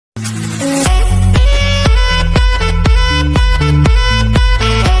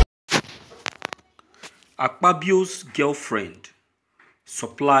Akpabio's girlfriend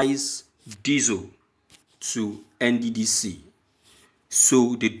supplies diesel to Nddc,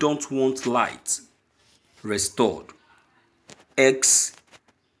 so they don't want light restored.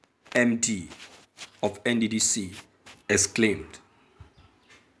 Ex-MD of Nddc exclaimed.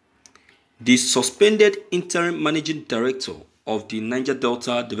 The suspended interim managing director of the Niger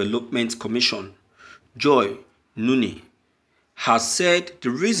Delta Development Commission, Joy Nuni, has said the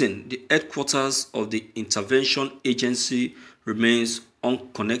reason the headquarters of the intervention agency remains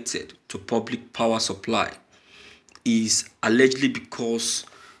unconnected to public power supply is allegedly because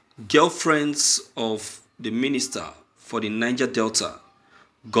girlfriends of the minister for the Niger Delta,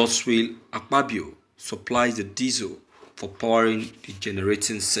 Godswill Akpabio, supplies the diesel for powering the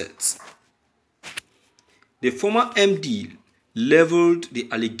generating sets. The former MD leveled the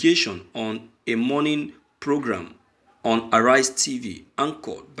allegation on a morning program on Arise TV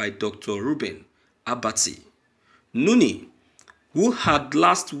anchored by Dr. Ruben Abati. Nuni, who had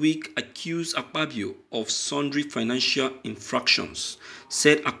last week accused Akpabio of sundry financial infractions,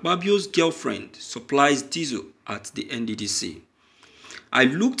 said Akpabio's girlfriend supplies diesel at the Nddc. I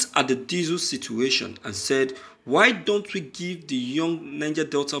looked at the diesel situation and said, why don't we give the young Niger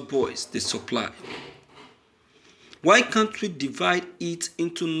Delta boys the supply? Why can't we divide it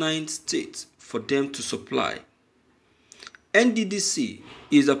into 9 states for them to supply? Nddc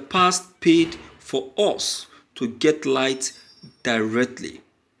is a past paid for us to get light directly.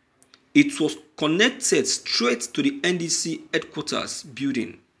 It was connected straight to the Nddc headquarters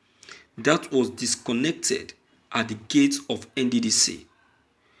building that was disconnected at the gate of Nddc.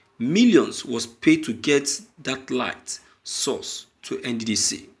 Millions was paid to get that light source to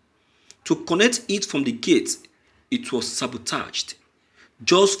Nddc. To connect it from the gate, it was sabotaged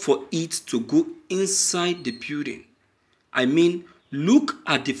just for it to go inside the building. I mean, look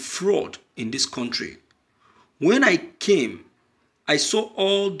at the fraud in this country. When I came, I saw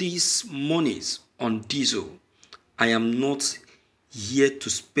all these monies on diesel. I am not here to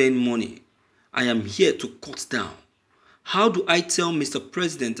spend money. I am here to cut down. How do I tell Mr.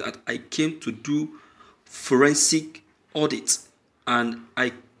 President that I came to do forensic audit and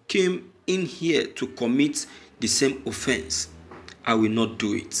I came in here to commit the same offense? I will not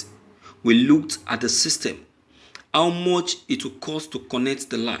do it. We looked at the system, how much it will cost to connect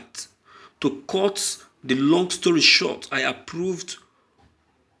the light. To cut the long story short, I approved.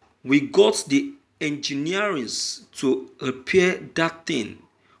 We got the engineers to repair that thing,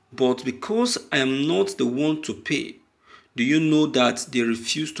 but because I am not the one to pay, do you know that they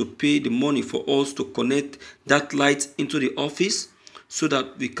refused to pay the money for us to connect that light into the office so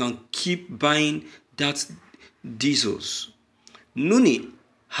that we can keep buying that diesels? Nuni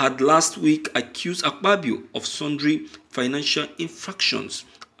had last week accused Akpabio of sundry financial infractions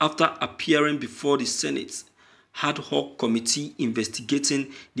after appearing before the Senate ad hoc committee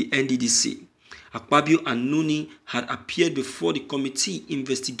investigating the Nddc. Akpabio and Nuni had appeared before the committee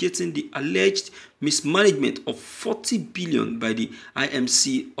investigating the alleged mismanagement of 40 billion by the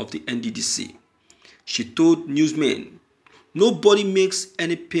IMC of the Nddc. She told newsmen, nobody makes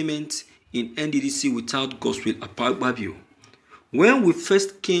any payment in Nddc without Godswill Akpabio. When we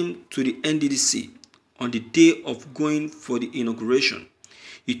first came to the Nddc on the day of going for the inauguration,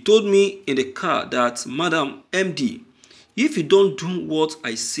 he told me in the car that, Madam MD, if you don't do what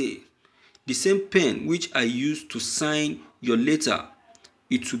I say, the same pen which I used to sign your letter,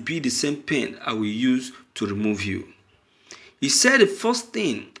 it will be the same pen I will use to remove you. He said the first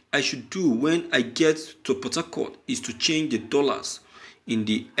thing I should do when I get to Port Harcourt is to change the dollars in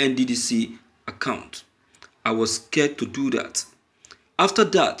the Nddc account. I was scared to do that. After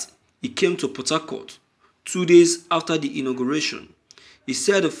that, he came to Port Harcourt 2 days after the inauguration. He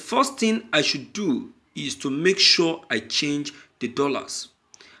said the first thing I should do is to make sure I change the dollars.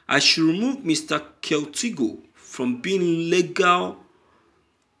 I should remove Mr. Keltigo from being legal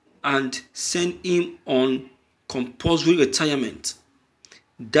and send him on compulsory retirement.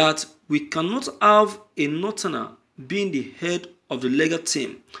 That we cannot have a Northerner being the head of the legal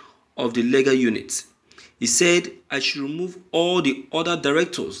team of the legal unit. He said I should remove all the other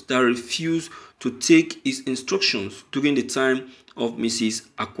directors that refused to take his instructions during the time of Mrs.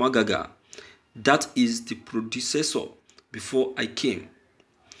 Akwagaga. That is the predecessor before I came.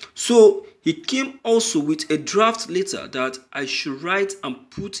 So he came also with a draft letter that I should write and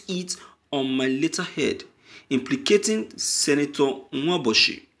put it on my letterhead, implicating Senator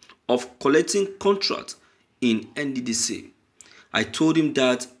Nwaboshi of collecting contract in Nddc. I told him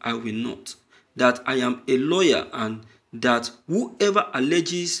that I will not, that I am a lawyer and that whoever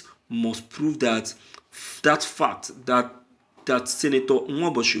alleges must prove that fact that Senator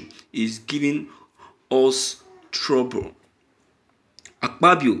Nwaboshi is giving us trouble.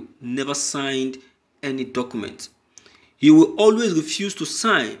 Akpabio never signed any document. He will always refuse to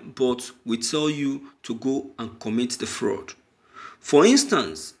sign, but will tell you to go and commit the fraud. For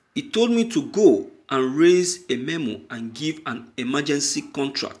instance, he told me to go and raise a memo and give an emergency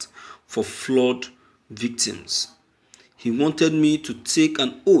contract for flood victims. He wanted me to take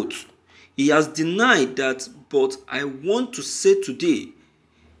an oath. He has denied that, but I want to say today,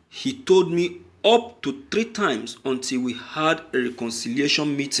 he told me up to 3 times until we had a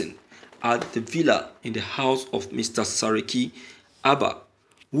reconciliation meeting at the villa in the house of Mr. Sariki Abba,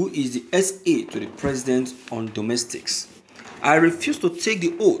 who is the SA to the president on domestics. I refused to take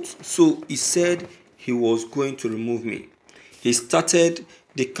the oath, so he said he was going to remove me. He started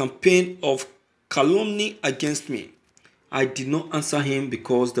the campaign of calumny against me. I did not answer him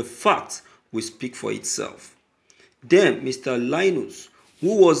because the fact will speak for itself. Then Mr. Linus,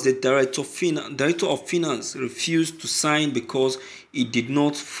 who was the director of finance, refused to sign because he did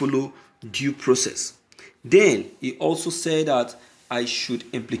not follow due process. Then he also said that I should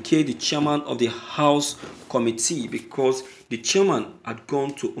implicate the chairman of the House committee because the chairman had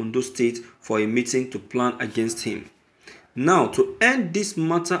gone to Ondo State for a meeting to plan against him. Now, to end this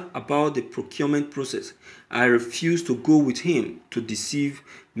matter about the procurement process, I refuse to go with him to deceive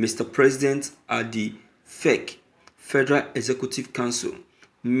Mr. President at the Federal Executive Council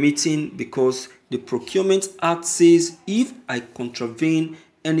meeting because the Procurement Act says if I contravene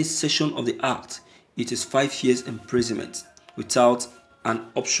any section of the Act, it is 5 years imprisonment without an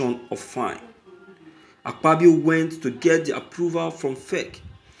option of fine. Akpabio went to get the approval from FEC.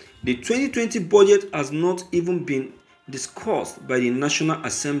 The 2020 budget has not even been discussed by the National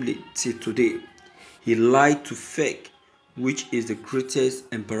Assembly till today. He lied to FEC, which is the greatest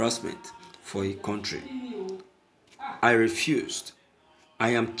embarrassment for a country. I refused. I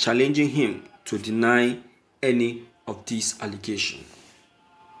am challenging him to deny any of these allegations.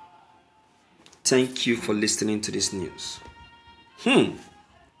 Thank you for listening to this news.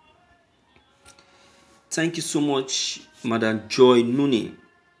 Thank you so much, Madam Joy Nuni,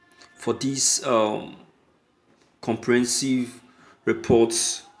 for these comprehensive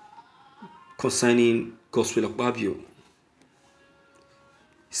reports concerning Godswill Akpabio.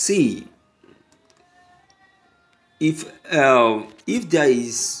 See, if there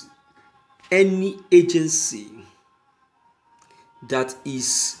is any agency that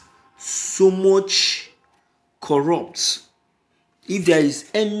is so much corrupt, if there is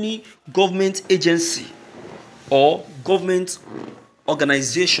any government agency or government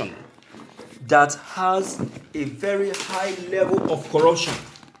organization that has a very high level of corruption,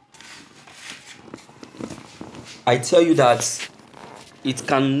 I tell you that it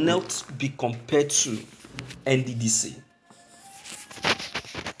cannot be compared to Nddc.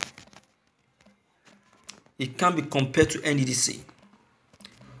 It can't be compared to Nddc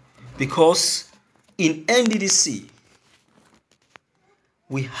because in Nddc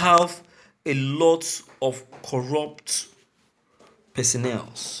we have a lot of corrupt personnel.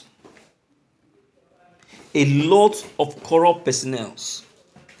 A lot of corrupt personnel,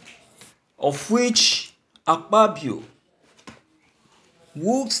 of which Akpabio,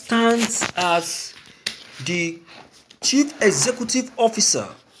 who stands as the chief executive officer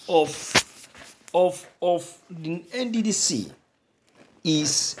of the Nddc,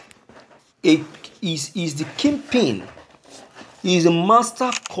 is the kingpin. He is a master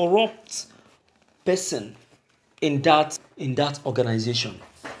corrupt person in that organization.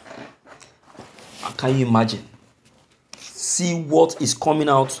 Can you imagine? See what is coming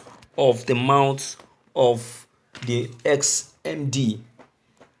out of the mouth of the ex-MD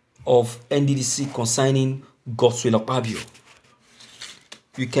of Nddc concerning Godswill Akpabio.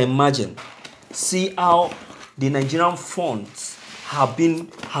 You can imagine. See how the Nigerian funds have been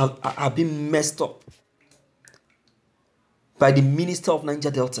messed up by the Minister of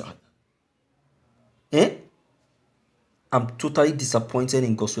Niger Delta. I'm totally disappointed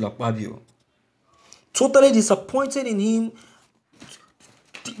in Godswill Akpabio. Totally disappointed in him.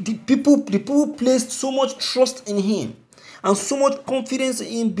 The people placed so much trust in him and so much confidence in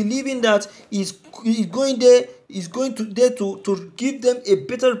him, believing that he's going to give them a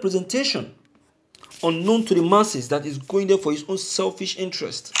better representation, unknown to the masses that is going there for his own selfish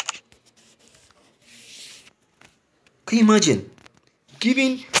interest. Can you imagine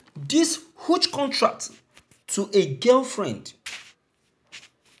giving this huge contract to a girlfriend,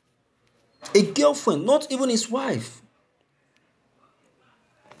 not even his wife?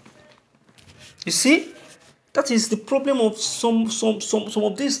 You see, that is the problem of some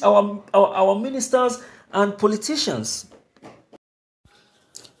of these our ministers and politicians.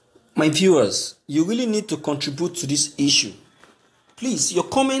 My viewers, you really need to contribute to this issue. Please, your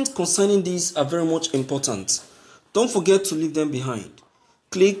comments concerning this are very much important. Don't forget to leave them behind.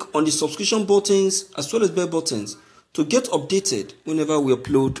 Click on the subscription buttons as well as bell buttons to get updated whenever we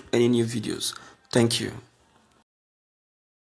upload any new videos. Thank you.